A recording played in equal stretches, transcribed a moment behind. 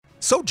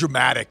So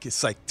dramatic.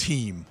 It's like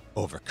team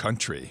over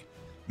country.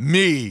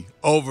 Me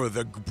over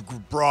the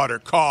broader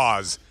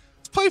cause.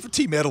 Let's play for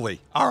Team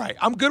Italy. All right,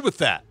 I'm good with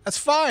that. That's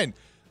fine.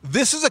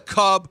 This is a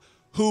Cub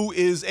who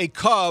is a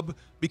Cub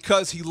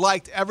because he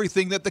liked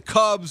everything that the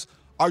Cubs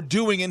are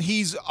doing, and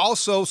he's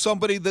also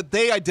somebody that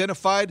they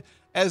identified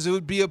as it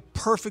would be a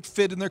perfect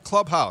fit in their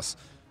clubhouse.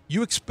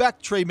 You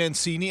expect Trey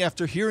Mancini,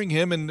 after hearing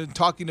him and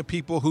talking to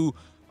people who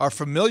are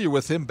familiar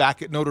with him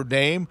back at Notre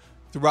Dame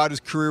throughout his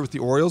career with the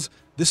Orioles,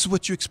 this is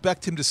what you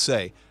expect him to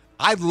say.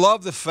 I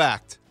love the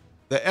fact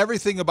that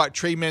everything about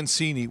Trey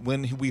Mancini,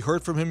 when we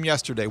heard from him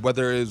yesterday,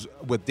 whether it was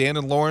with Dan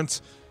and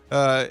Lawrence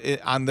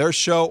on their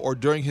show or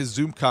during his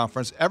Zoom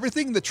conference,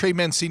 everything that Trey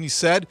Mancini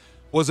said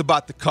was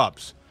about the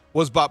Cubs,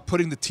 was about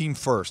putting the team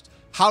first.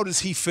 How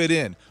does he fit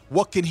in?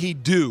 What can he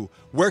do?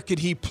 Where can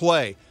he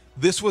play?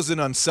 This was an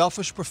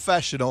unselfish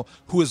professional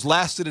who has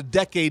lasted a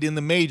decade in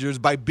the majors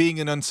by being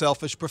an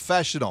unselfish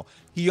professional.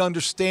 He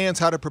understands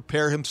how to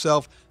prepare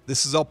himself.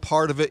 This is all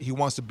part of it. He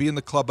wants to be in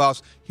the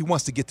clubhouse. He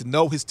wants to get to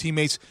know his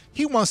teammates.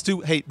 He wants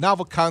to,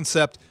 novel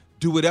concept,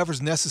 do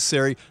whatever's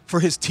necessary for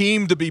his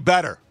team to be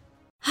better.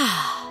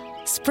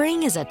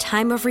 Spring is a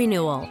time of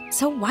renewal,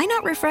 so why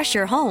not refresh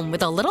your home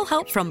with a little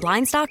help from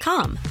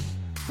Blinds.com?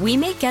 We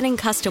make getting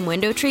custom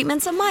window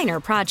treatments a minor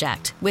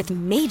project with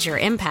major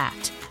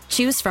impact.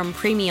 Choose from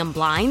premium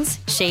blinds,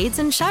 shades,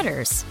 and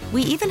shutters.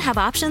 We even have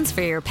options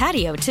for your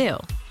patio, too.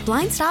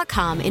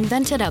 Blinds.com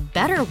invented a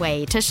better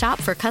way to shop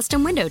for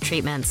custom window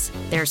treatments.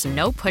 There's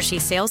no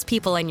pushy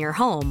salespeople in your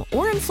home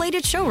or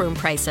inflated showroom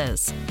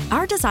prices.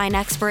 Our design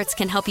experts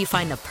can help you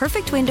find the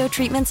perfect window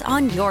treatments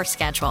on your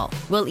schedule.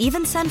 We'll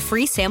even send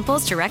free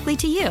samples directly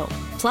to you.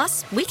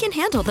 Plus, we can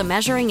handle the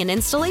measuring and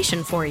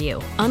installation for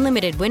you.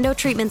 Unlimited window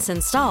treatments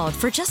installed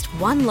for just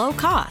one low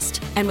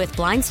cost. And with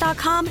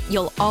Blinds.com,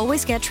 you'll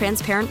always get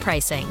transparent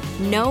pricing.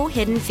 No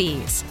hidden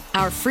fees.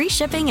 Our free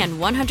shipping and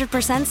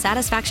 100%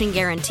 satisfaction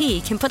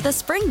guarantee can put the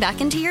spring back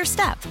into your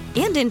step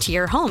and into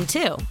your home,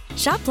 too.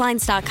 Shop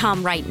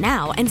Blinds.com right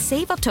now and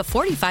save up to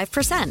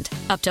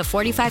 45%. Up to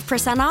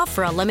 45% off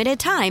for a limited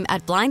time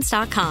at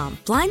Blinds.com.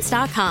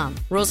 Blinds.com.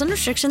 Rules and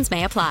restrictions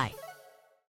may apply.